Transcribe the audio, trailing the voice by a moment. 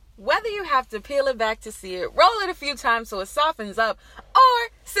Whether you have to peel it back to see it, roll it a few times so it softens up, or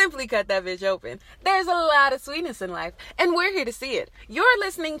simply cut that bitch open, there's a lot of sweetness in life, and we're here to see it. You're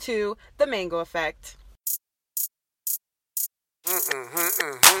listening to The Mango Effect.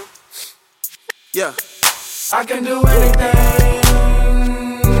 Yeah. I can do anything.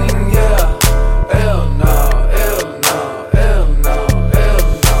 Yeah. Hell no, hell no, hell no, hell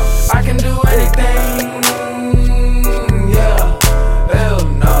no. I can do anything. Yeah. Hell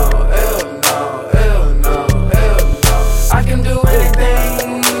no, hell no, hell no, hell no. I can do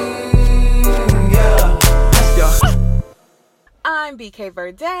anything. Yeah. Let's go. I'm BK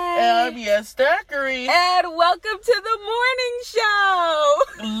Verde. And I'm Yes Thackeray. And welcome to the morning show.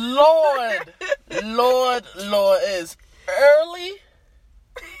 Lord, it's early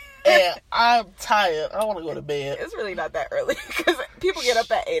and I'm tired. I want to go to bed. It's really not that early because people get up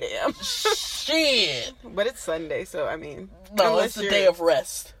at 8 a.m. Shit. But it's Sunday, so I mean. No, it's a day of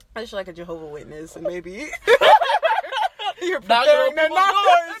rest. Unless you're like a Jehovah's Witness and maybe you're preparing their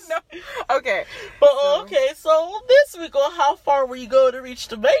doors. No. Okay. But okay, so this week on How Far Will You Go to Reach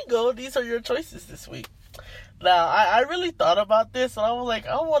the Mango, these are your choices this week. Now, I really thought about this, and I was like,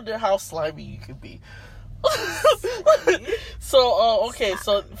 I wonder how slimy you could be. So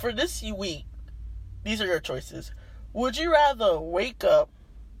for this week, these are your choices. Would you rather wake up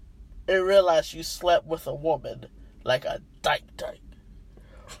and realize you slept with a woman, like a dyke,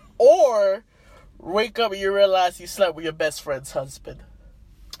 or wake up and you realize you slept with your best friend's husband?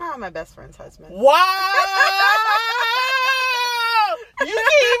 Oh, my best friend's husband. Wow! You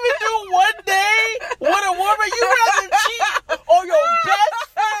can't even do one day with a woman. You rather cheat on your best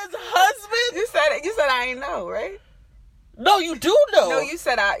friend's husband? You said I ain't know, right? No, you do know. No, you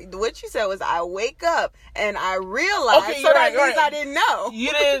said what you said was I wake up and I realize. Okay, so that means I didn't know.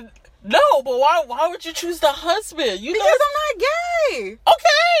 You didn't know, but why would you choose the husband? Because I'm not gay.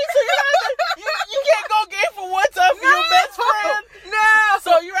 Okay, so you can't go gay for one time for your best friend. No. So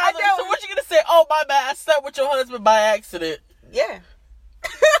so what you gonna say? Oh, my bad, I slept with your husband by accident. Yeah.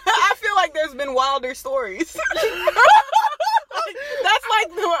 I feel like there's been wilder stories. That's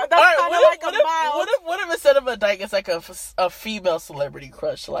kind of like a mild. What if instead of a dyke, it's like a female celebrity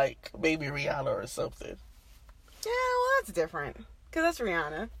crush, like maybe Rihanna or something? Yeah, well, that's different. Because that's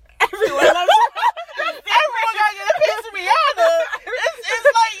Rihanna. Everyone loves Everyone got to get a piece of Rihanna.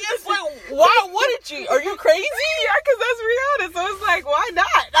 It's like, why wouldn't you? Are you crazy? Yeah, because that's Rihanna. So it's like, why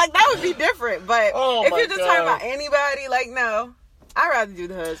not? Like, that would be different. But if you're just talking about anybody, like, no. I'd rather do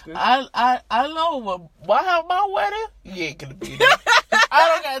the husband. I know, but why have my wedding? You ain't gonna be there. I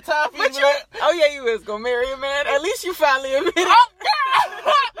don't got time for you. Oh yeah, you was gonna marry a man. At least you finally admitted it.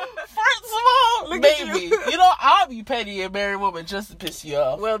 First of all, look maybe. You know, I'll be petty and marry a woman just to piss you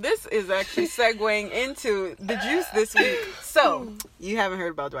off. Well, this is actually segueing into the juice this week. So, you haven't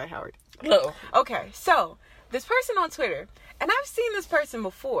heard about Dwight Howard? No. Okay, so, this person on Twitter, and I've seen this person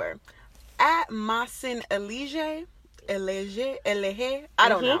before, at Masin Elige, I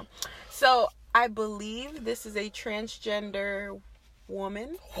don't know. So, I believe this is a transgender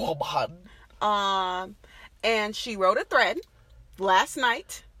woman. And she wrote a thread last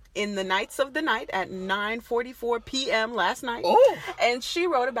night, in the nights of the night, at 9:44 p.m. last night. Oh. And she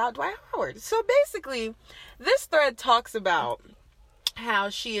wrote about Dwight Howard. So, basically, this thread talks about how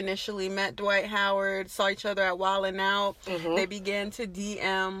she initially met Dwight Howard, saw each other at Wild 'N Out. Mm-hmm. They began to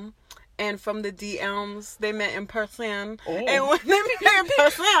DM. And from the DMs, they met in person. Ooh. And when they met in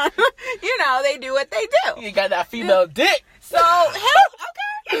person, they do what they do. You got that female dick. So,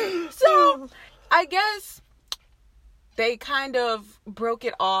 okay. So, I guess they kind of broke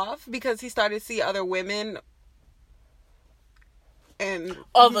it off because he started to see other women. And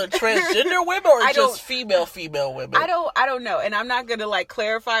other transgender women or just female women? I don't know. And I'm not going to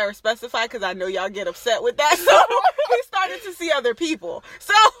clarify or specify because I know y'all get upset with that. So he started to see other people.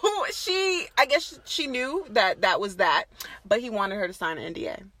 So I guess she knew that was that, but he wanted her to sign an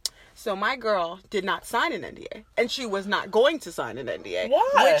NDA. So my girl did not sign an NDA, and she was not going to sign an NDA.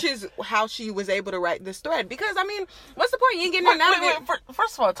 Why? Which is how she was able to write this thread. Because, I mean, what's the point? You ain't getting nothing out of it.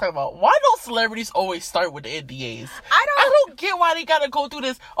 First of all, talk about why don't celebrities always start with the NDAs? I don't get why they gotta go through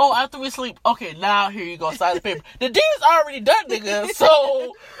this. Oh, after we sleep, okay, now here you go, sign the paper. The deal's already done, nigga.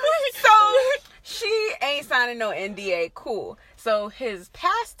 So she ain't signing no NDA. Cool. So his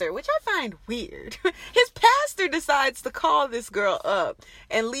pastor, which I find weird, his pastor decides to call this girl up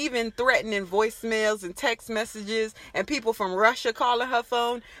and leaving threatening voicemails and text messages and people from Russia calling her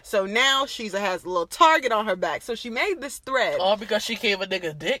phone. So now she has a little target on her back. So she made this thread. All because she gave a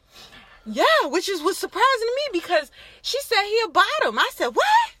nigga dick? Yeah, which was surprising to me because she said he a bottom. I said,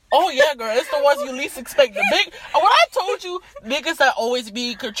 what? Oh, yeah, girl. It's the ones you least expect. The big... When I told you, niggas that always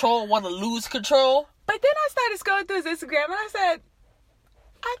be in control want to lose control. But then I started scrolling through his Instagram, and I said,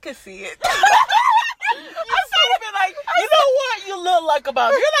 I could see it. I started being like, you know what you look like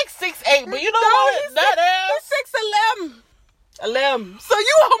about... You're like 6'8", but you know what? That ass... He's 6'11". So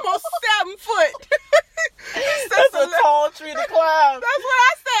you almost 7 foot. That's a tall tree to climb. That's what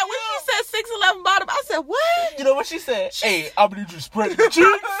I said. When she said 6'11" bottom, I said, what? You know what she said? Hey, I'm gonna need you to spread your cheeks.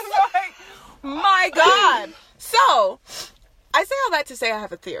 Like, my God. So, I say all that to say I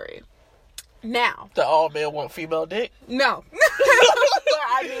have a theory. Now. The all men want female dick? No. But,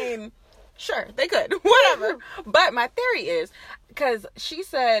 I mean, sure, they could. Whatever. But my theory is, because she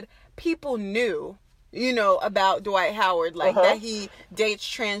said people knew, you know, about Dwight Howard, like that he dates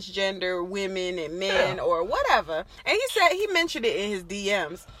transgender women and men or whatever. And he mentioned it in his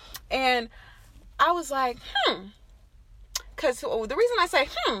DMs. And I was like, because the reason I say,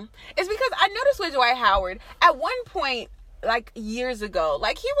 is because I noticed with Dwight Howard, at one point, like years ago,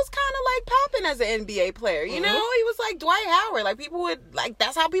 like he was kind of like popping as an NBA player, you know? He was like Dwight Howard. Like people would, like,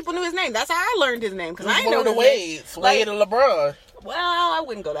 that's how people knew his name. That's how I learned his name, because I didn't know the Wade and LeBron. Well, I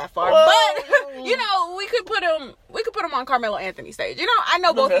wouldn't go that far, but you know, we could put him on Carmelo Anthony stage. You know, I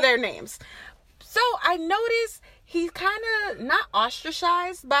know both of their names. So I noticed he's kind of not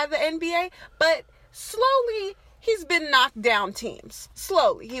ostracized by the NBA, but slowly he's been knocked down teams.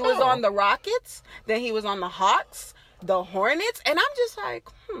 Slowly. He was on the Rockets, then he was on the Hawks, the Hornets, and I'm just like,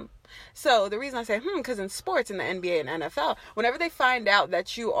 So the reason I say because in sports, in the NBA and NFL, whenever they find out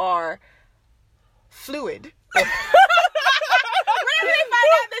that you are fluid, whenever they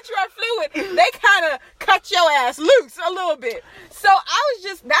find out that you are fluid, they kind of cut your ass loose a little bit. So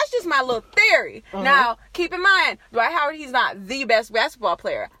that's just my little theory. Now, keep in mind, Dwight Howard, he's not the best basketball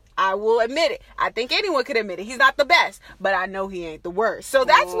player. I will admit it. I think anyone could admit it. He's not the best, but I know he ain't the worst. So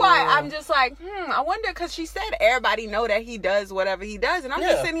that's why I'm just like, I wonder, because she said everybody know that he does whatever he does. And I'm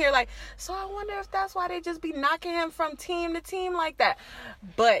just sitting here like, so I wonder if that's why they just be knocking him from team to team like that.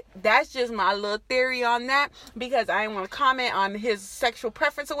 But that's just my little theory on that, because I didn't want to comment on his sexual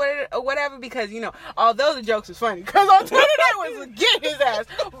preference or whatever, because, you know, although the jokes was funny, because on Twitter they was get his ass.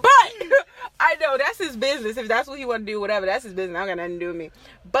 But I know that's his business. If that's what he want to do, whatever, that's his business. I don't got nothing to do with me.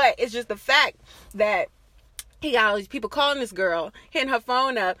 But it's just the fact that he got all these people calling this girl, hitting her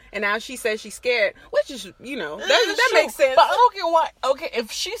phone up, and now she says she's scared, which is, you know, that makes sense. But I don't get why. Okay,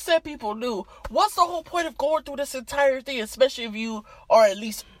 if she said people knew, what's the whole point of going through this entire thing, especially if you are at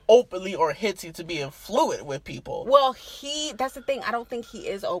least openly or hinting to being fluid with people? Well, that's the thing. I don't think he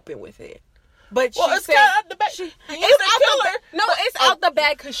is open with it. But well, it's kind of out the bag. It's out the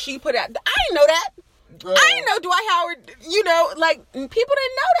bag because she put it out. I didn't know that. I didn't know Dwight Howard, you know, like, people didn't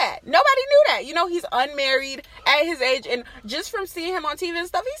know that. Nobody knew that. You know, he's unmarried at his age, and just from seeing him on TV and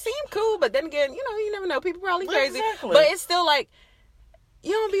stuff, he seemed cool, but then again, you know, you never know. People probably crazy. Exactly. But it's still like,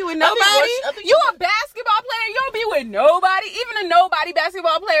 you don't be with nobody. You a basketball player, you don't be with nobody. Even the nobody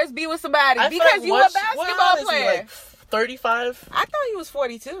basketball players be with somebody because you a basketball player. Like 35? I thought he was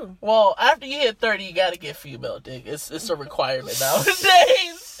 42. Well, after you hit 30, you gotta get female dick. It's a requirement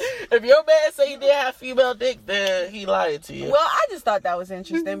nowadays. If your man say he did have female dick, then he lied to you. Well, I just thought that was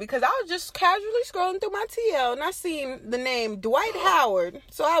interesting because I was just casually scrolling through my TL and I seen the name Dwight Howard.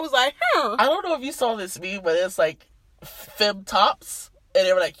 So I was like, I don't know if you saw this meme, but it's like fem tops, and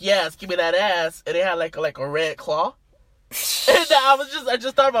they were like, yes, give me that ass, and they had like a red claw. And I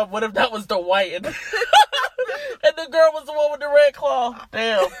just thought about, what if that was Dwight and and the girl was the one with the red claw?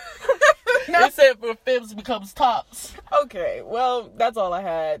 Damn. They said for femmes becomes tops. Okay, well, that's all I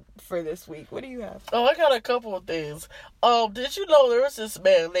had for this week. What do you have? Oh, I got a couple of things. Did you know there was this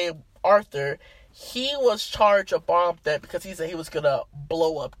man named Arthur? He was charged a bomb theft because he said he was gonna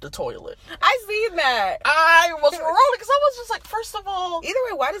blow up the toilet. I seen that. I was rolling because I was just like, first of all, either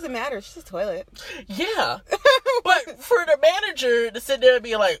way, why does it matter? It's just a toilet. Yeah, but for the manager to sit there and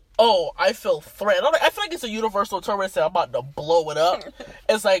be like, "Oh, I feel threatened," I feel like it's a universal term. Say I'm about to blow it up.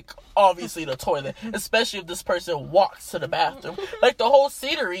 It's like obviously the toilet, especially if this person walks to the bathroom. Like the whole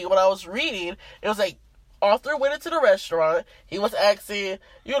scenery when I was reading, it was like Arthur went into the restaurant. He was asking,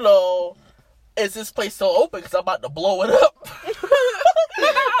 you know, is this place still open? Because I'm about to blow it up. At first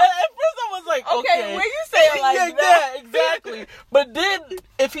I was like, okay. When you say it like that. Yeah, exactly. But then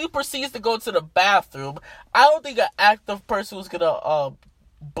if he proceeds to go to the bathroom, I don't think an active person who's going to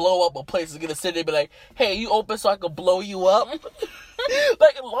blow up a place is going to sit there and be like, hey, you open so I can blow you up?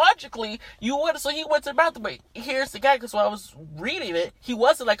 Like, logically, you would. So he went to the bathroom. But here's the guy, because when I was reading it, he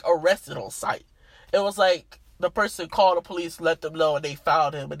wasn't, like, arrested on sight. It was like the person called the police, let them know, and they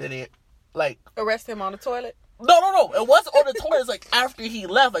found him, and then they, like, arrest him on the toilet? No. It wasn't on the tour. It's like after he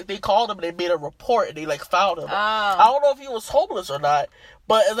left, like they called him and they made a report and they like found him. I don't know if he was homeless or not,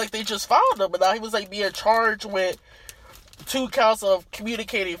 but it's like they just found him and now he was like being charged with 2 counts of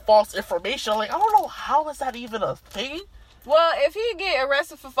communicating false information. Like, I don't know, how is that even a thing? Well, if he get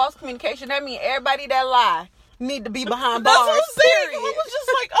arrested for false communication, that means everybody that lie need to be behind bars. That's what I'm saying. I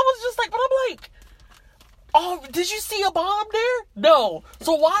was just like, but I'm like, oh, did you see a bomb there? No.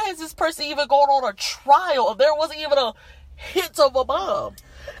 So why is this person even going on a trial if there wasn't even a hint of a bomb?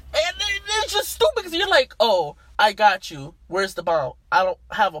 And it's just stupid because you're like, oh, I got you. Where's the bomb? I don't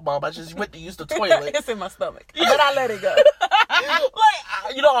have a bomb. I just went to use the toilet. It's in my stomach. But I let it go.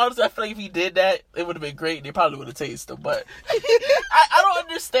 Like, you know, honestly, I feel like if he did that, it would have been great. They probably would have tasted him. But I don't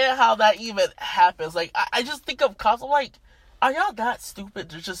understand how that even happens. Like, I just think of cops. I'm like, are y'all that stupid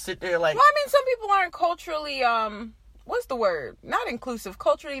to just sit there like... Well, I mean, some people aren't culturally, what's the word? Not inclusive.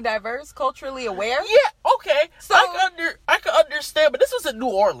 Culturally diverse, culturally aware. Yeah, okay. So I can understand, but this was in New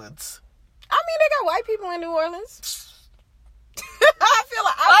Orleans. I mean, they got white people in New Orleans. I feel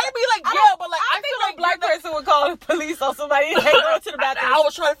like... I feel like a black person would call the police on somebody and they go to the bathroom. I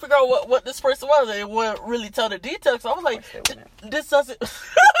was trying to figure out what this person was. They wouldn't really tell the details. So I was like, this doesn't...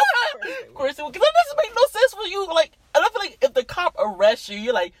 Of course it would. Because that doesn't make no sense for you. Like, and I feel like if the cop arrests you,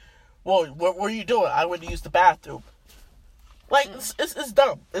 you're like, well, what were you doing? I went to use the bathroom. Like, it's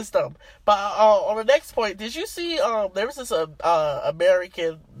dumb. It's dumb. But on the next point, did you see, there was this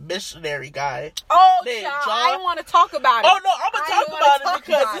American missionary guy. Oh, child, I want to talk about it. Oh, no, I'm going to talk about it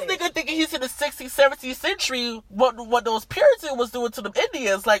because this nigga thinking he's in the 16th, 17th century, what those Puritans was doing to them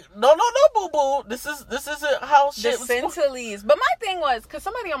Indians. Like, no, boo-boo. This isn't how shit was. The Sentinelese. But my thing was, because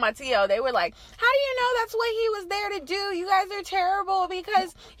somebody on my TL, they were like, how do you know that's what he was there to do? You guys are terrible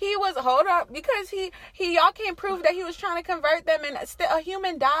because he was, hold up, because y'all can't prove that he was trying to convert them and still a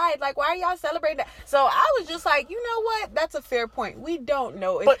human died. Like, why are y'all celebrating that? So I was just like, you know what? That's a fair point. We don't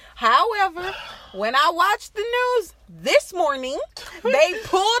know. But however, when I watched the news this morning, they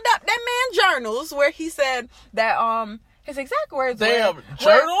pulled up that man's journals where he said that his exact words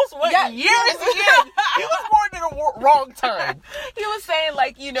journals? What year is he in? He was born in the wrong time. He was saying,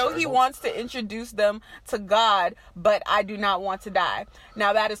 like, you know, he wants to introduce them to God, but I do not want to die.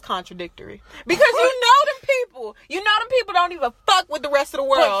 Now, that is contradictory. Because you know them people don't even fuck with the rest of the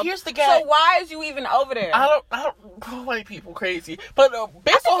world. But here's the guy. So why is you even over there? I don't white people crazy. But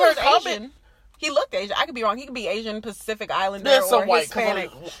based on her comment... He looked Asian. I could be wrong. He could be Asian, Pacific Islander, there's some or white,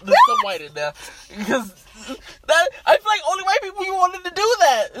 Hispanic. There's some white in there. Because I feel like only white people you wanted to do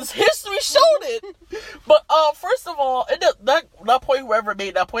that. It's history showed it. But first of all, that point, whoever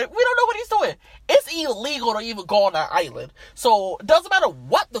made that point, we don't know what he's doing. It's illegal to even go on that island. So it doesn't matter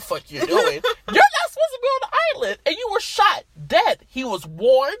what the fuck you're doing. You're not supposed to be on the island. And you were shot dead. He was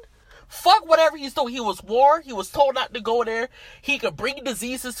warned. Fuck whatever he's doing. He was warned. He was told not to go there. He could bring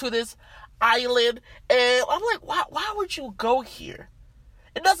diseases to this island, and I'm like, why would you go here?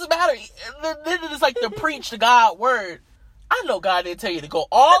 It doesn't matter. Then it's like to preach the God word. I know God didn't tell you to go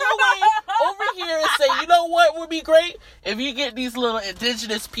all the way over here and say, you know what would be great? If you get these little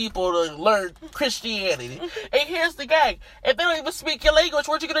indigenous people to learn Christianity. And here's the gang. If they don't even speak your language,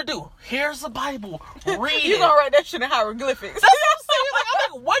 what you gonna do? Here's the Bible. Read it. You gonna write that shit in hieroglyphics. That's what I'm saying.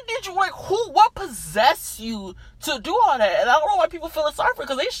 I'm like, what did you, like, what possessed you to do all that? And I don't know why people feel sorry for,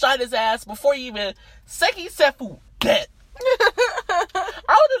 because they shot his ass before he even Seki Sefu dead.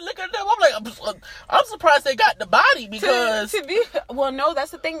 I would look at them. I'm like, I'm surprised they got the body because well, no,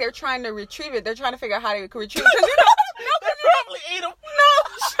 that's the thing. They're trying to retrieve it. They're trying to figure out how they could retrieve it. Because they probably ate him.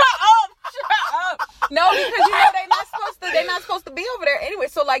 No, shut up. No, because you know they're not supposed to be over there anyway.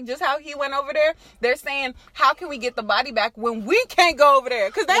 So like, just how he went over there, they're saying, how can we get the body back when we can't go over there?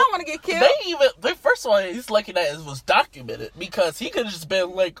 Because they don't want to get killed. They first of all, he's lucky that it was documented, because he could have just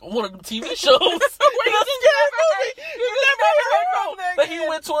been like one of them TV shows. That he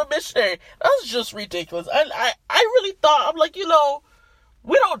went to a missionary. That was just ridiculous. I really thought, I'm like, you know,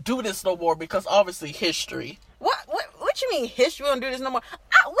 we don't do this no more because obviously history. What you mean history? We don't do this no more.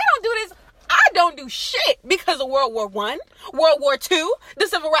 We don't do this. I don't do shit because of World War I, World War II, the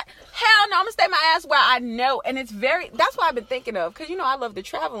Civil Rights. Hell no, I'm gonna stay my ass where I know. And that's why I've been thinking of, because you know I love to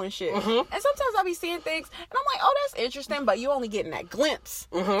travel and shit. Mm-hmm. And sometimes I'll be seeing things and I'm like, oh, that's interesting, but you only getting that glimpse.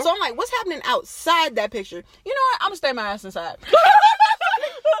 Mm-hmm. So I'm like, what's happening outside that picture? You know what? I'm gonna stay my ass inside. I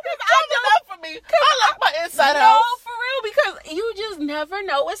like my inside house. No, for real, because you just never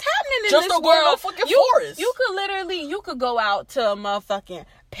know what's happening in just this world. world. Just fucking forest. You could go out to a motherfucking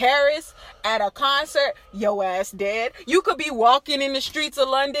Paris at a concert, yo ass dead. You could be walking in the streets of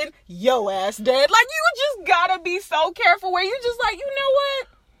London, yo ass dead. Like, you just gotta be so careful where you just like, you know what?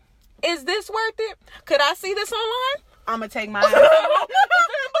 Is this worth it? Could I see this online? I'm gonna take my ass home.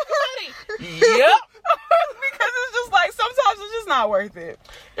 Yep. Because it's just like, sometimes it's just not worth it.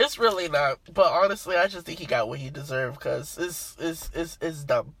 It's really not. But honestly, I just think he got what he deserved, because it's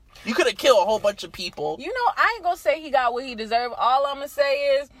dumb. You could have killed a whole bunch of people. You know, I ain't gonna say he got what he deserved. All I'm gonna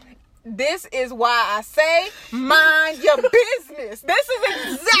say is, this is why I say, mind your business. This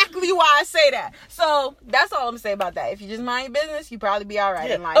is exactly why I say that. So, that's all I'm gonna say about that. If you just mind your business, you probably be alright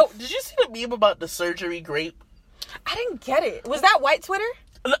in life. Oh, did you see the meme about the surgery grape? I didn't get it. Was that white Twitter?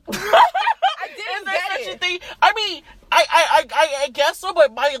 I didn't get it. Thing? I mean, I guess so,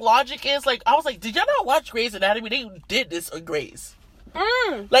 but my logic is, like, I was like, did y'all not watch Grey's Anatomy? They did this on Grey's.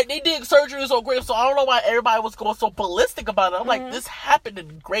 Like, they did surgeries on Grey's, so I don't know why everybody was going so ballistic about it. I'm like, this happened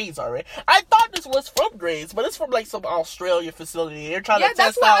in Grey's already. I thought this was from Grey's, but it's from, like, some Australia facility. They're trying to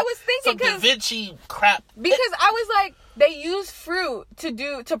test out some Da Vinci crap. Because I was like, they use fruit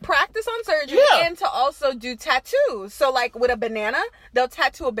to practice on surgery and to also do tattoos. So, like, with a banana, they'll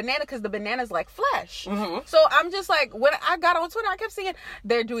tattoo a banana because the banana's like flesh. So I'm just like, when I got on Twitter, I kept seeing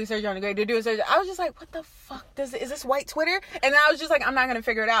they're doing surgery on the grave. They're doing surgery. I was just like, what the fuck? Is this white Twitter? And I was just like, I'm not gonna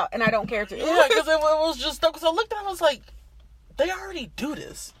figure it out, and I don't care to. Yeah, because it was just, because I looked at it, I was like, they already do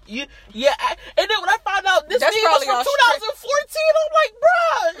this. And then when I found out this video was from 2014, I'm like,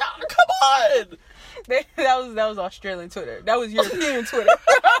 bruh, come on. That was Australian Twitter. That was European Twitter.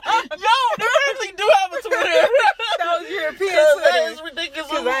 Yo, they really do have a Twitter. That was European Twitter. That is ridiculous.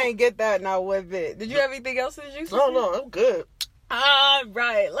 Because I ain't get that not one bit. Did you have anything else in the juice? No, I'm good. All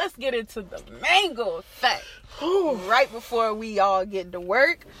right, let's get into the mango effect. Right before we all get to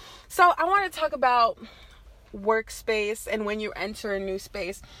work. So I want to talk about workspace and when you enter a new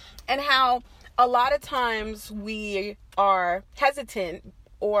space, and how a lot of times we are hesitant,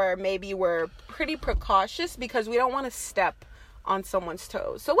 or maybe we're pretty precautious because we don't want to step on someone's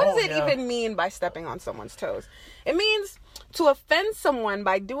toes. So what does it even mean by stepping on someone's toes? It means to offend someone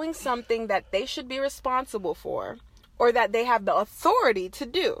by doing something that they should be responsible for, or that they have the authority to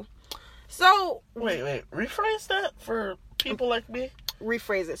do. So wait, rephrase that for people like me.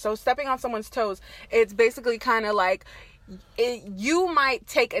 Rephrase it. So stepping on someone's toes, it's basically kind of like, you might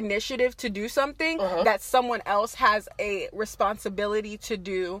take initiative to do something that someone else has a responsibility to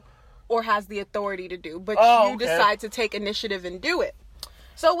do or has the authority to do, but you decide to take initiative and do it.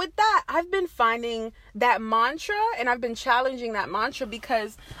 So with that, I've been finding that mantra, and I've been challenging that mantra,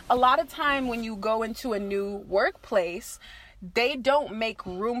 because a lot of time when you go into a new workplace, they don't make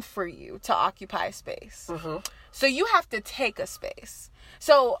room for you to occupy space. So you have to take a space.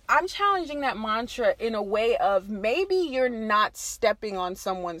 So I'm challenging that mantra in a way of, maybe you're not stepping on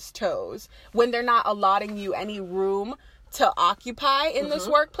someone's toes when they're not allotting you any room to occupy in this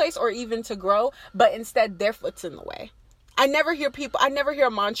workplace or even to grow, but instead their foot's in the way. I never hear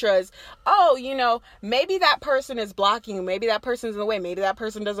mantras, maybe that person is blocking you, maybe that person's in the way, maybe that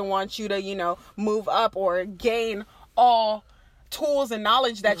person doesn't want you to, move up or gain all tools and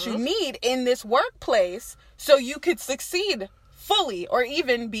knowledge that you need in this workplace so you could succeed fully or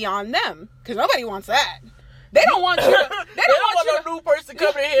even beyond them, because nobody wants that. They don't want you to, they don't want a new person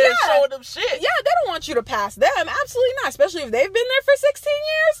coming in here and showing them shit. Yeah, they don't want you to pass them. Absolutely not. Especially if they've been there for 16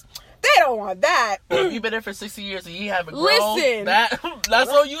 years. They don't want that. If you've been there for 16 years and you haven't grown, listen, that's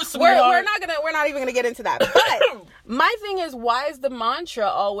on you, sweetheart. We're not even gonna get into that. But my thing is, why is the mantra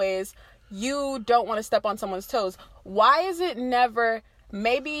always, you don't want to step on someone's toes? Why is it never,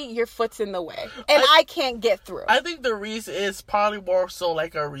 maybe your foot's in the way and I can't get through? I think the reason is probably more so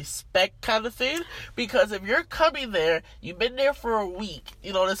like a respect kind of thing, because if you're coming there, you've been there for a week,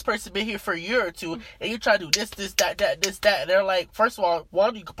 this person been here for a year or two, and you try to do this, that, and they're like, first of all,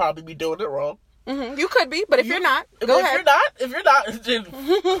 one, you could probably be doing it wrong. You could be, but if you're not, go ahead. If you're not,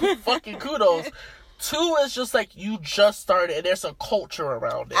 then fucking kudos. Two is just like, you just started and there's a culture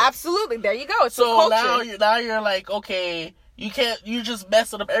around it. Absolutely, there you go. It's a culture. now you're like, okay, you just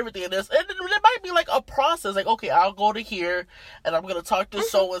messing up everything in this. And there might be like a process, like, okay, I'll go to here and I'm gonna talk to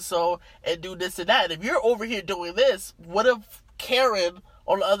so-and-so and do this and that. And if you're over here doing this, what if Karen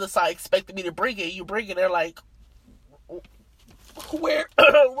on the other side expected me to bring it? You bring it, they're like,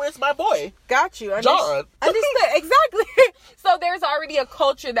 where's my boy? Got you. John. Understood. Exactly. So there's already a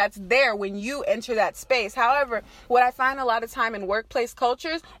culture that's there when you enter that space. However, what I find a lot of time in workplace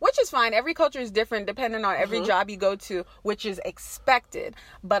cultures, which is fine, every culture is different depending on every job you go to, which is expected.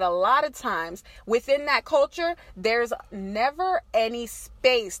 But a lot of times within that culture, there's never any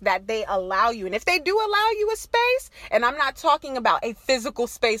space that they allow you. And if they do allow you a space, and I'm not talking about a physical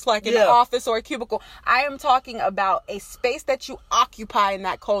space like an office or a cubicle, I am talking about a space that you occupy in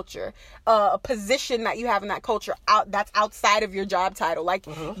that culture, a position that you have in that culture that's outside outside of your job title. Like,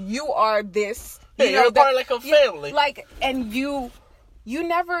 you are this. You're a part of, like, a family. Like, and you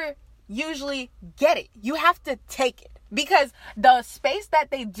never usually get it. You have to take it. Because the space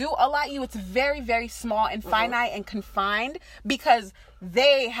that they do allot you, it's very, very small and finite and confined, because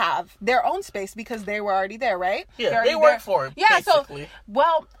they have their own space because they were already there, right? Yeah, they work for it, basically. So,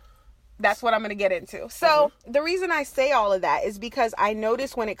 well, that's what I'm going to get into. So, the reason I say all of that is because I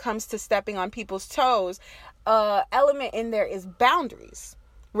notice when it comes to stepping on people's toes, element in there is boundaries,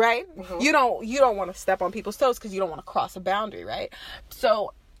 right? You don't want to step on people's toes because you don't want to cross a boundary, right?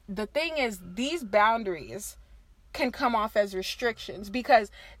 So, the thing is, these boundaries can come off as restrictions,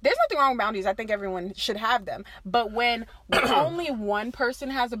 because there's nothing wrong with boundaries. I think everyone should have them. But when only one person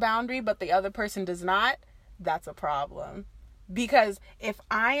has a boundary but the other person does not, that's a problem. Because if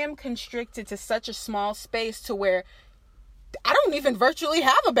I am constricted to such a small space to where I don't even virtually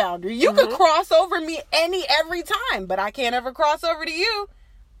have a boundary, you could cross over me every time, but I can't ever cross over to you,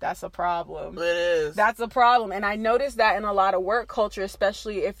 that's a problem. It is. That's a problem. And I noticed that in a lot of work culture,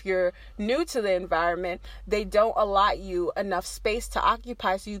 especially if you're new to the environment, they don't allot you enough space to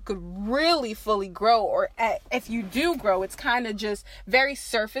occupy so you could really fully grow. Or if you do grow, it's kind of just very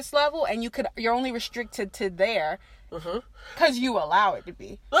surface level, and you're only restricted to there because you allow it to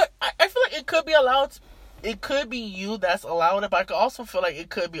be. Look, I feel like it could be allowed. It could be you that's allowing it, but I could also feel like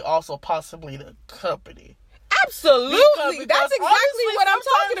it could be also possibly the company. Absolutely. That's exactly what I'm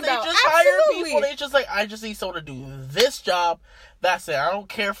talking about. They just hire people. They just like, I just need someone to do this job. That's it. I don't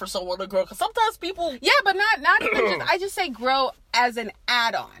care for someone to grow. Because sometimes people... Yeah, but not even just... I just say grow as an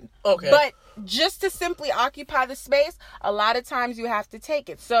add-on. Okay. But just to simply occupy the space, a lot of times you have to take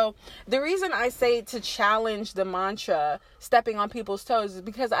it. So the reason I say to challenge the mantra, stepping on people's toes, is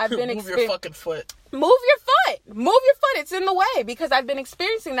because I've been... Move your fucking foot. Move your foot. Move your foot. It's in the way, because I've been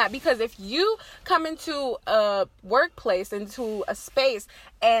experiencing that. Because if you come into a workplace, into a space,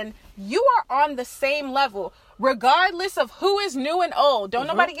 and you are on the same level, regardless of who is new and old, don't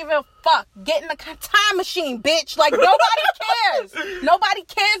nobody give a fuck. Get in the time machine, bitch. Like, nobody cares. Nobody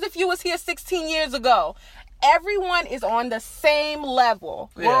cares if you was here 16 years ago. Everyone is on the same level.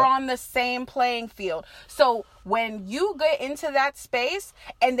 Yeah. We're on the same playing field. So when you get into that space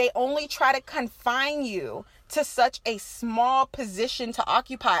and they only try to confine you to such a small position to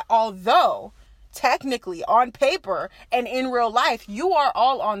occupy, although technically on paper and in real life, you are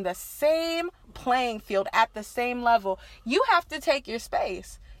all on the same playing field at the same level, you have to take your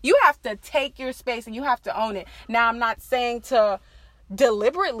space. You have to take your space and you have to own it. Now, I'm not saying to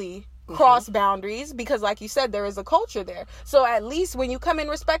deliberately cross boundaries, because like you said, there is a culture there. So at least when you come in,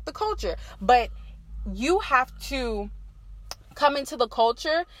 respect the culture. But you have to come into the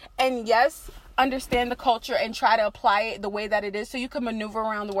culture and, yes, understand the culture and try to apply it the way that it is, so you can maneuver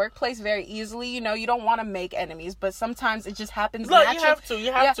around the workplace very easily. You know, you don't want to make enemies, but sometimes it just happens naturally.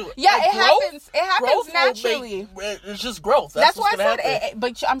 You have to. Yeah, it happens naturally. It's just growth. That's why I said,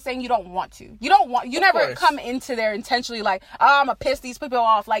 but I'm saying you don't want to. You never come into there intentionally like, oh, I'm going to piss these people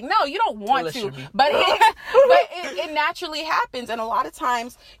off. Like, no, you don't want to. But it naturally happens. And a lot of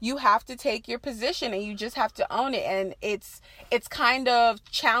times you have to take your position and you just have to own it. And it's kind of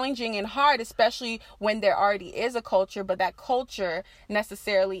challenging and hard, especially when there already is a culture, but that culture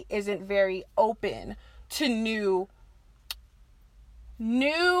necessarily isn't very open to new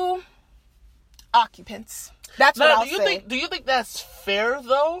occupants. That's what I'll say. Do you think that's fair,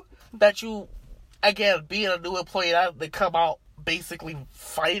 though? That you, again, being a new employee, they come out basically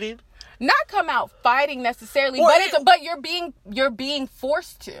fighting? Not come out fighting necessarily, but you're being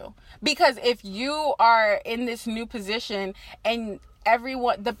forced to. Because if you are in this new position and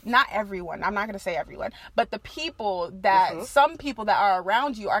not everyone, I'm not going to say everyone, but the people that, some people that are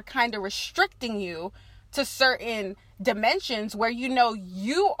around you are kind of restricting you to certain dimensions where you know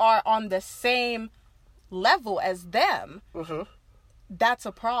you are on the same level as them. That's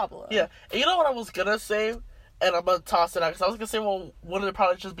a problem. Yeah. And you know what I was going to say? And I'm going to toss it out, because I was going to say, well, wouldn't it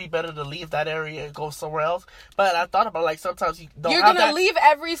probably just be better to leave that area and go somewhere else? But I thought about, like, sometimes you don't You're going to leave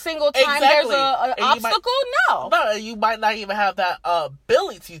every single time there's an obstacle? No, you might not even have that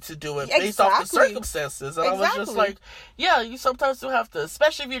ability to do it based off the circumstances. And I was just like, yeah, you sometimes do have to,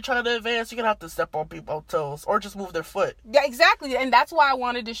 especially if you're trying to advance, you're going to have to step on people's toes or just move their foot. Yeah, exactly. And that's why I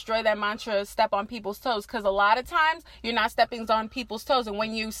want to destroy that mantra, step on people's toes, because a lot of times you're not stepping on people's toes. And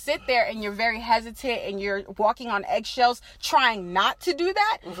when you sit there and you're very hesitant and you're walking on eggshells trying not to do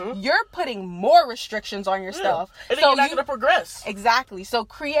that, you're putting more restrictions on yourself. And then you're not going to progress. Exactly. So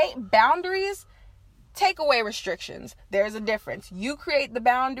create boundaries, take away restrictions. There's a difference. You create the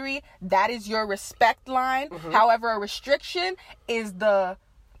boundary, that is your respect line. However, a restriction is the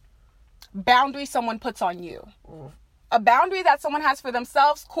boundary someone puts on you. a boundary that someone has for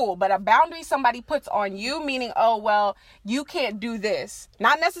themselves, cool. But a boundary somebody puts on you, meaning, oh, well, you can't do this.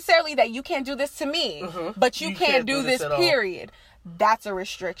 Not necessarily that you can't do this to me, but you can't do this, period. That's a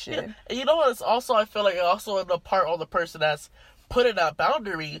restriction. Yeah. And you know what? It's also, I feel like, it also in the part on the person that's putting that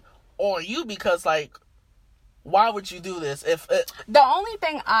boundary on you, because, like, why would you do this? If the only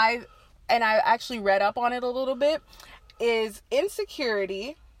thing I actually read up on it a little bit, is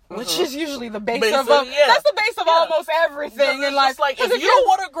insecurity, which is usually the base of that's the base of almost everything in life. Like, if you don't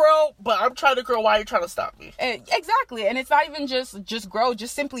want to grow, but I'm trying to grow, why are you trying to stop me? Exactly. And it's not even just grow,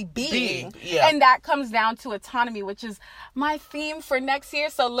 just simply being. Yeah. And that comes down to autonomy, which is my theme for next year.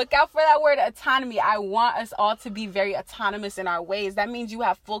 So look out for that word, autonomy. I want us all to be very autonomous in our ways. That means you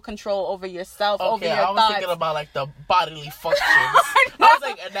have full control over yourself, over your thoughts. I was thinking about, like, the bodily functions. I was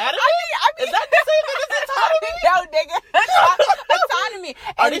like, anatomy? Is that the same thing as autonomy? No, nigga. Autonomy.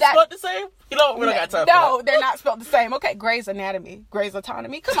 Are they spelled the same? You know, we don't got time for that. No, they're not spelled the same. Okay, Grey's Anatomy. Grey's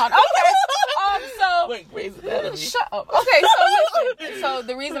Autonomy. Come on. Okay. Wait, Grey's Anatomy. Shut up. Okay, so listen. So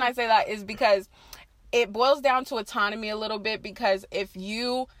the reason I say that is because it boils down to autonomy a little bit, because if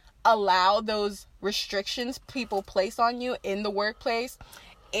you allow those restrictions people place on you in the workplace,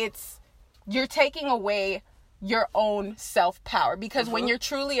 you're taking away your own self-power, because when you're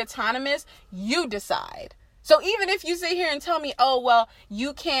truly autonomous, you decide. So even if you sit here and tell me, oh, well,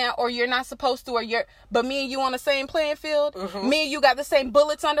 you can't, or you're not supposed to, but me and you on the same playing field, me and you got the same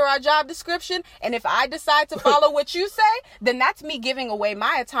bullets under our job description, and if I decide to follow what you say, then that's me giving away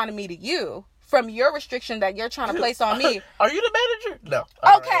my autonomy to you from your restriction that you're trying to place on me. Are you the manager? No.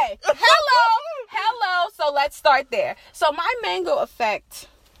 Okay. Right. Hello. So let's start there. So my mango effect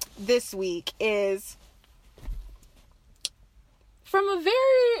this week is from a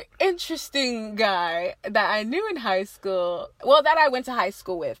very interesting guy that I knew in high school. Well, that I went to high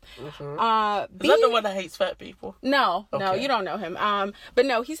school with. Is that the one that hates fat people? No, you don't know him. But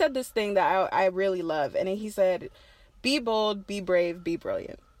no, he said this thing that I really love. And he said, be bold, be brave, be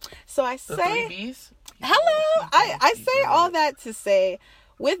brilliant. So I say, 3 Bs? Hello. I say all that to say,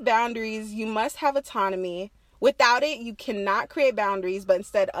 with boundaries, you must have autonomy. Without it, you cannot create boundaries, but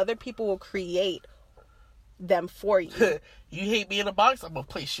instead other people will create them for you. You hate me in a box, I'm gonna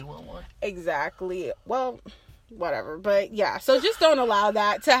place you in one. Exactly. Well, whatever. But yeah, so just don't allow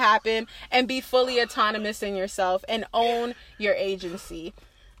that to happen, and be fully autonomous in yourself and own your agency.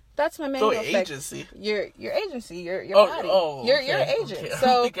 That's my main effect. Agency. Your agency, your body. You're an agent. Okay.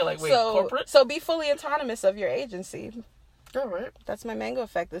 So, thinking like, wait, corporate? So be fully autonomous of your agency. All right. That's my mango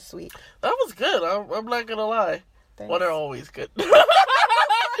effect this week. That was good. I'm not gonna lie. Thanks. Well, they're always good.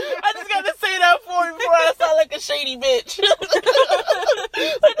 I just got to say that before I sound like a shady bitch.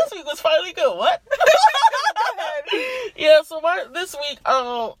 Like, this week was finally good. What? Yeah. So this week,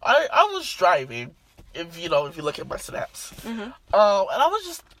 I was driving. If you look at my snaps, and I was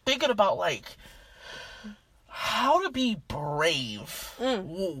just thinking about, like, how to be brave.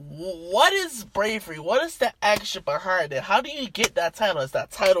 What is bravery? What is the action behind it? How do you get that title? Is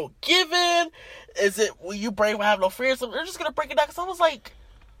that title given? Is it, will you brave and have no fear? So we're just gonna break it down, because I was like,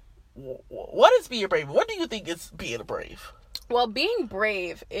 what is being brave? What do you think is being brave? Well, being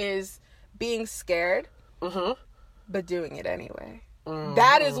brave is being scared, but doing it anyway.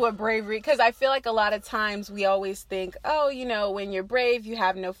 That is what bravery, because I feel like a lot of times we always think, oh, when you're brave, you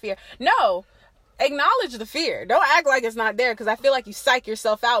have no fear. No, acknowledge the fear. Don't act like it's not there, because I feel like you psych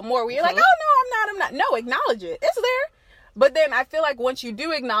yourself out more where you're like, oh, no, I'm not. No, acknowledge it. It's there. But then I feel like once you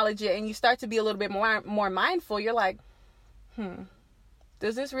do acknowledge it and you start to be a little bit more mindful, you're like,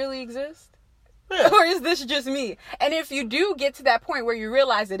 does this really exist? Yeah. Or is this just me? And if you do get to that point where you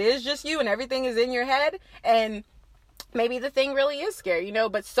realize it is just you and everything is in your head, and maybe the thing really is scary,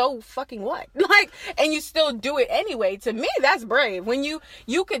 but so fucking what? Like, and you still do it anyway. To me, that's brave. When you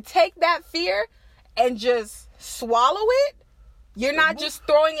could take that fear and just swallow it. You're not just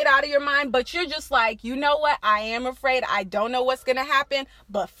throwing it out of your mind, but you're just like, you know what? I am afraid. I don't know what's going to happen,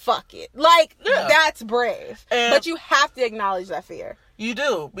 but fuck it. Like, that's brave. And but you have to acknowledge that fear. You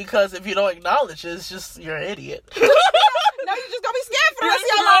do, because if you don't acknowledge it, it's just, you're an idiot. No, you're just going to be scared for the rest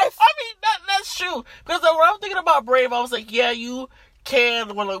of your life. I mean, that's true. Because when I was thinking about brave, I was like, yeah, you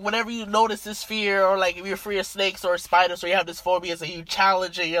can, whenever you notice this fear, or like if you're afraid of snakes or spiders, or you have this phobia, so you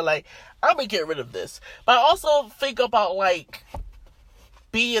challenge it, you're like, I'm going to get rid of this. But I also think about, like,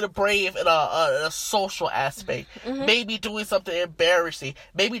 being brave in a social aspect. Maybe doing something embarrassing.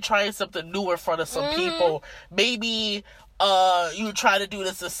 Maybe trying something new in front of some people. Maybe you try to do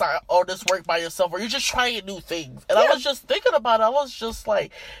this or this work by yourself, or you're just trying new things. And I was just thinking about it. I was just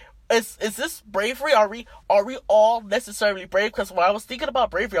like, is this bravery? Are we all necessarily brave? Because when I was thinking about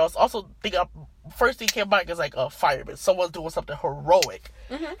bravery, I was also thinking first thing came back is like a fireman. Someone's doing something heroic.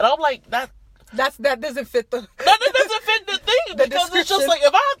 Mm-hmm. And I'm like, that doesn't fit the... That doesn't fit the thing. Because it's just like,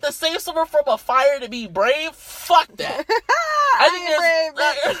 if I have to save someone from a fire to be brave, fuck that. I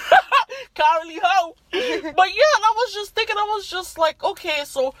think there's... Cowardly hoe. But yeah, and I was just thinking, I was just like, okay,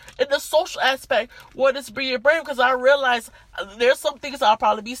 so in the social aspect, what is being brave? Because I realized there's some things I'll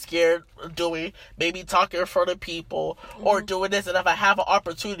probably be scared of doing. Maybe talking in front of people or doing this. And if I have an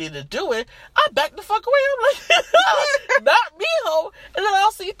opportunity to do it, I back the fuck away. I'm like, not me, hoe. And then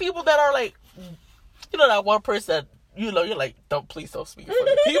I'll see people that are like, you know, that one person that, you know, you're like, please don't speak in front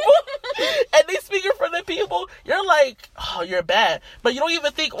of people. And they speak in front of people. You're like, oh, you're bad. But you don't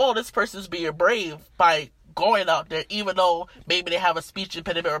even think, oh, this person's being brave by going out there, even though maybe they have a speech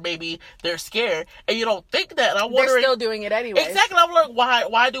impediment or maybe they're scared. And you don't think that. And I'm wondering, they're still doing it anyway. Exactly. I'm like,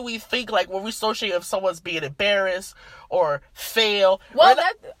 why do we think, like, when we associate if someone's being embarrassed or fail? Well,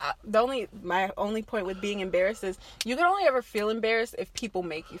 my only point with being embarrassed is you can only ever feel embarrassed if people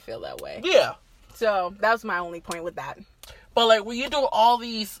make you feel that way. Yeah. So that was my only point with that. But like when you do all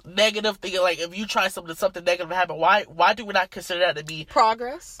these negative things, like if you try something negative happen, why do we not consider that to be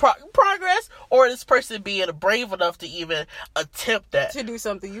progress? Progress, or this person being brave enough to even attempt that to do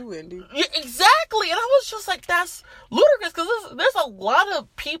something you wouldn't do? Yeah, exactly. And I was just like, that's ludicrous because there's a lot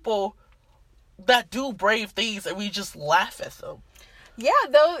of people that do brave things and we just laugh at them. Yeah,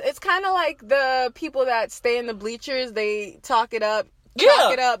 though it's kind of like the people that stay in the bleachers. They talk it up,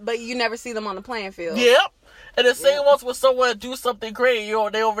 but you never see them on the playing field. Yep. And the same ones when someone do something great,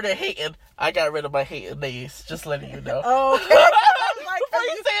 they over there hating. I got rid of my hating days, just letting you know. Oh, okay. Before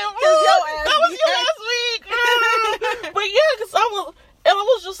you say that was you last week. But yeah, because I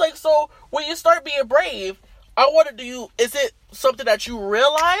was just like, so when you start being brave, I wonder, is it something that you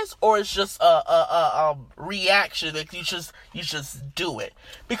realize, or it's just a reaction that you just do it?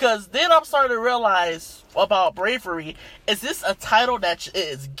 Because then I'm starting to realize about bravery. Is this a title that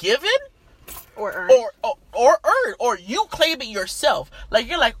is given? Or earned. Or earned. Or you claim it yourself. Like,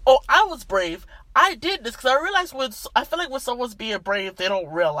 you're like, oh, I was brave. I did this. Because I realize I feel like when someone's being brave, they don't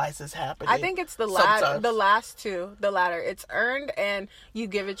realize it's happening. I think it's the last two. The latter. It's earned and you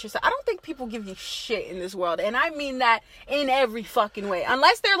give it yourself. I don't think people give you shit in this world. And I mean that in every fucking way.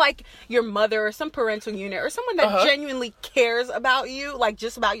 Unless they're like your mother or some parental unit or someone that genuinely cares about you. Like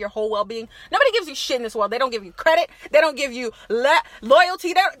just about your whole well-being. Nobody gives you shit in this world. They don't give you credit. They don't give you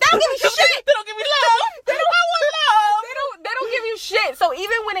loyalty. They don't give you shit. They don't give you love. They don't give you shit. So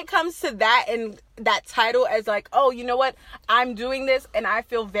even when it comes to that and that title as like, oh, you know what? I'm doing this and I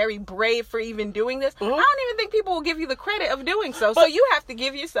feel very brave for even doing this. I don't even think people will give you the credit of doing so. So you have to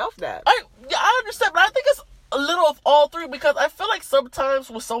give yourself that. I understand, but I think it's a little of all three because I feel like sometimes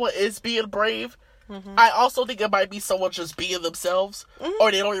when someone is being brave, I also think it might be someone just being themselves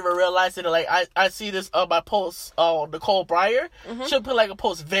or they don't even realize it. Like I see this on my post on Nicole Breyer. She'll put like a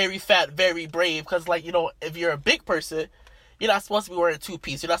post, very fat, very brave, because like, you know, if you're a big person, you're not supposed to be wearing a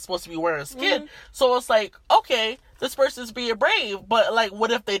two-piece. You're not supposed to be wearing skin. So it's like, okay, this person's being brave, but like, what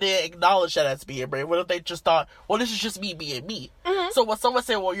if they didn't acknowledge that as being brave? What if they just thought, well, this is just me being me? So when someone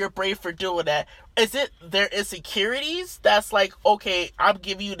say, well, you're brave for doing that, is it their insecurities that's like, okay, I'm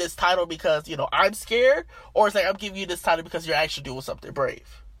giving you this title because, you know, I'm scared? Or it's like, I'm giving you this title because you're actually doing something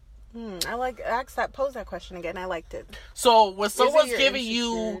brave? Pose that question again. I liked it. So when someone's giving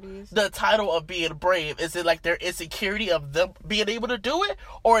you the title of being brave, is it like their insecurity of them being able to do it,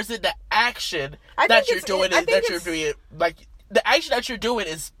 or is it the action that you're doing like the action that you're doing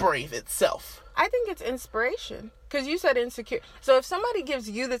is brave itself? I think it's inspiration, because you said insecure. So if somebody gives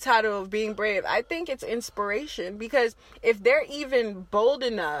you the title of being brave, I think it's inspiration, because if they're even bold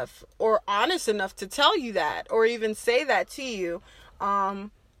enough or honest enough to tell you that or even say that to you,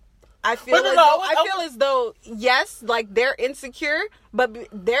 I feel as though, yes, like they're insecure, but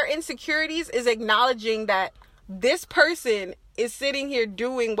their insecurities is acknowledging that this person is sitting here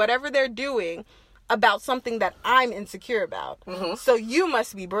doing whatever they're doing about something that I'm insecure about. So you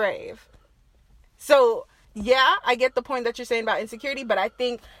must be brave. So, yeah, I get the point that you're saying about insecurity, but I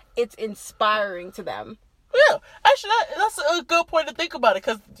think it's inspiring to them. Yeah, actually, that's a good point to think about it,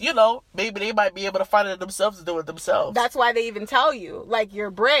 because, you know, maybe they might be able to find it themselves and do it themselves. That's why they even tell you, like, you're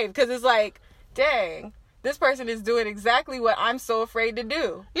brave, because it's like, dang, this person is doing exactly what I'm so afraid to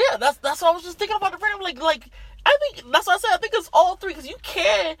do. Yeah, that's what I was just thinking about the brave. Like, I think that's what I said. I think it's all three because you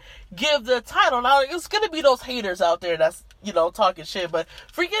can't give the title. Now, it's gonna be those haters out there that's talking shit, but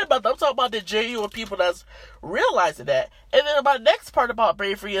forget about that. I'm talking about the genuine people that's realizing that. And then about the next part about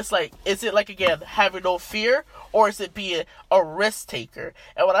bravery is like, is it like again having no fear, or is it being a risk taker?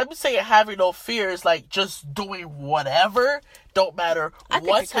 And when I'm saying having no fear is like just doing whatever, don't matter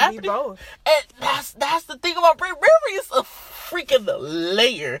what's happening. Be both. And that's the thing about bravery. Bravery is a freaking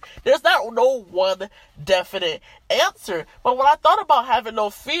layer. There's not no one definite answer. But when I thought about having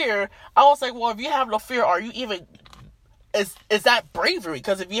no fear, I was like, well, if you have no fear, are you even... Is that bravery?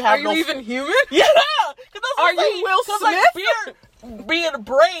 Because if you have Are you even human? Yeah! Are you Will Smith? Like, being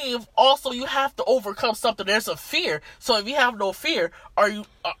brave, also you have to overcome something. There's a fear. So if you have no fear, are you...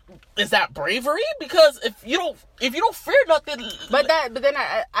 is that bravery? Because if you don't fear nothing... But then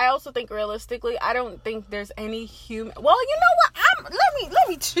I also think realistically, I don't think there's any human... Well, you know what? Let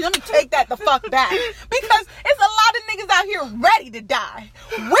me take that the fuck back. Because it's a lot of niggas out here ready to die.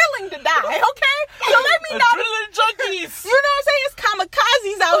 Willing to die, okay? So let me not... Adrenaline junkies! You know what I'm saying? It's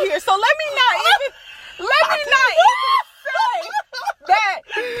kamikazes out here. So let me not even say that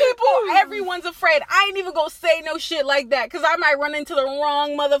everyone's afraid. I ain't even gonna say no shit like that because I might run into the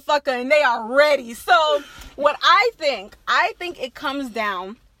wrong motherfucker and they are ready. So what I think it comes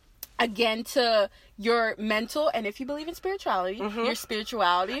down again to your mental, and if you believe in spirituality, your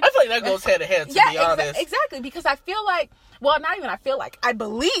spirituality. I feel like that goes hand in hand, to be honest. Exactly, because I feel like, well, not even I feel like, I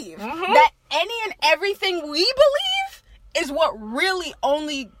believe that any and everything we believe is what really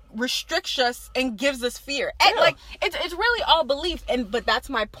only restricts us and gives us fear. And like it's really all belief, but that's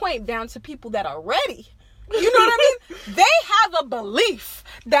my point down to people that are ready. You know what I mean? They have a belief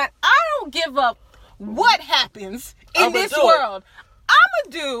that I don't give up what happens in this world. I'ma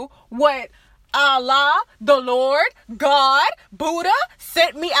do what Allah, the Lord, God, Buddha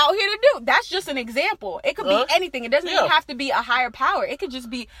sent me out here to do. That's just an example. It could be anything. It doesn't even have to be a higher power. It could just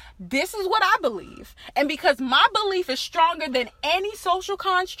be, this is what I believe. And because my belief is stronger than any social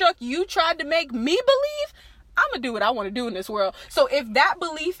construct you tried to make me believe, I'm going to do what I want to do in this world. So if that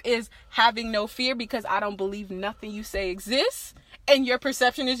belief is having no fear because I don't believe nothing you say exists, and your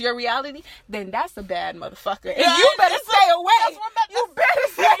perception is your reality, then that's a bad motherfucker. And you better stay away. You better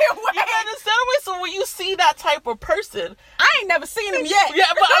stay away. You better stay away. So when you see that type of person... I ain't never seen him yet.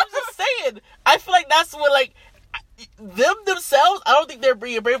 Yeah, but I'm just saying. I feel like that's what, like, them themselves, I don't think they're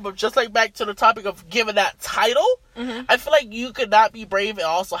being brave, but just like back to the topic of giving that title, I feel like you could not be brave and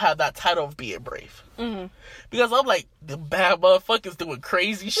also have that title of being brave. Because I'm like, the bad motherfuckers doing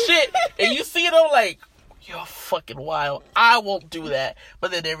crazy shit. And you see them like... You're fucking wild. I won't do that.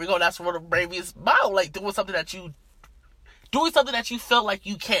 But then there we go. That's one of the bravest mild, like doing something that you felt like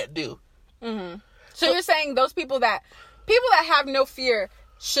you can't do. So you're saying those people that have no fear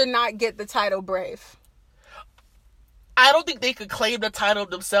should not get the title brave? I don't think they could claim the title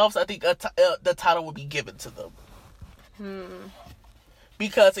themselves. I think the title would be given to them.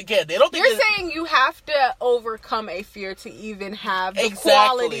 Because again, they don't think you're saying you have to overcome a fear to even have the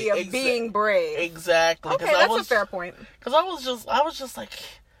quality of being brave. Exactly. Okay, that's a fair point. Because I was just like,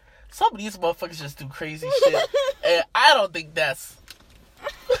 some of these motherfuckers just do crazy shit, and I don't think that's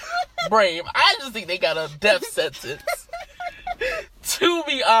brave. I just think they got a death sentence. To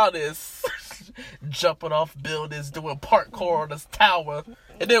be honest, jumping off buildings, doing parkour on this tower,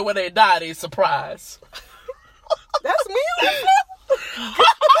 and then when they die, they surprise. That's me.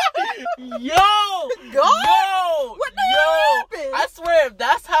 Yo, I swear, if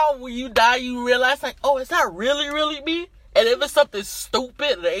that's how when you die, you realize like, oh, is that really me? And if it's something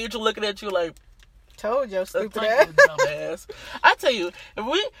stupid, the angel looking at you like, told you, stupid ass. Dumbass. I tell you, I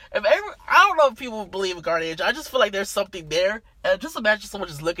don't know if people believe in guardian angel. I just feel like there's something there. And just imagine someone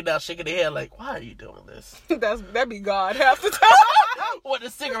just looking down, shaking their head like, why are you doing this? That'd be God half the time. With a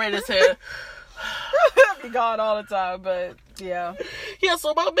cigarette in his hand. That'd be God all the time, but yeah. Yeah,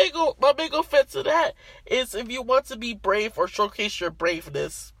 so my big offense to that is if you want to be brave or showcase your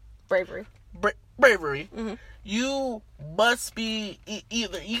braveness. Bravery. You must be you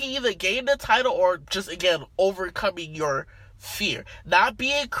can either gain the title or just, again, overcoming your fear. Not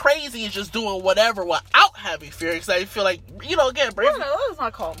being crazy and just doing whatever without having fear. Because I feel like, again, brave. No, let's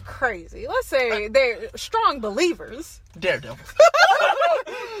not call them crazy. Let's say they're strong believers. Daredevils.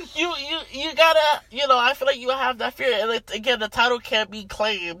 you gotta, I feel like you have that fear. And again, the title can't be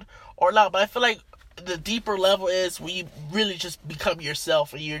claimed or not. But I feel like the deeper level is when you really just become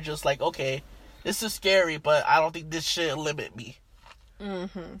yourself and you're just like, okay, this is scary, but I don't think this should limit me.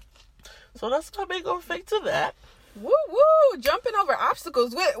 So that's my big effect to that. Woo woo! Jumping over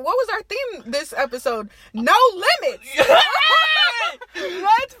obstacles. What was our theme this episode? No limits.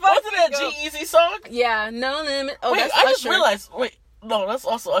 Let's fucking Wasn't that G-Eazy song? Yeah, No Limit. Oh, wait, that's I Usher. just realized. Wait, no, that's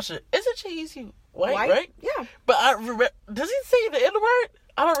also Usher. Isn't G-Eazy white, right? Yeah. But I remember. Does he say the N-word?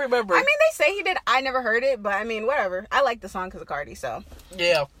 I don't remember. I mean, they say he did. I never heard it, but I mean, whatever. I like the song because of Cardi, so.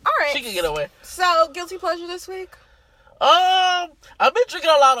 Yeah. All right. She can get away. So, guilty pleasure this week? I've been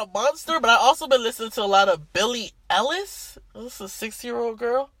drinking a lot of Monster, but I also been listening to a lot of Billie Ellis. This is a 60-year-old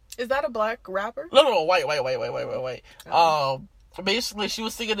girl. Is that a black rapper? No, white. Oh. Basically, she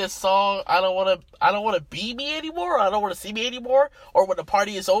was singing this song, I don't want to be me anymore, or I don't want to see me anymore, or when the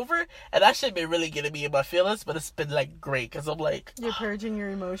party is over, and that shit been really getting me in my feelings, but it's been, like, great, because I'm like... You're purging your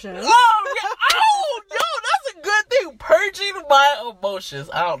emotions. Oh, yo, that's a good thing, purging my emotions.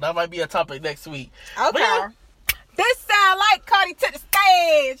 That might be a topic next week. Okay. Yeah. This sound like Cardi to the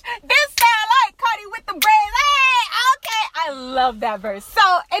stage. This sound like Cardi with the braids. Hey, okay. I love that verse. So,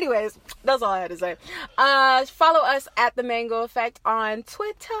 anyways, that's all I had to say. Follow us at The Mango Effect on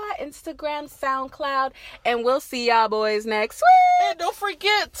Twitter, Instagram, SoundCloud, and we'll see y'all boys next week. And don't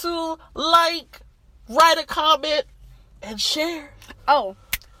forget to like, write a comment, and share. Oh,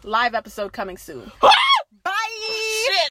 live episode coming soon.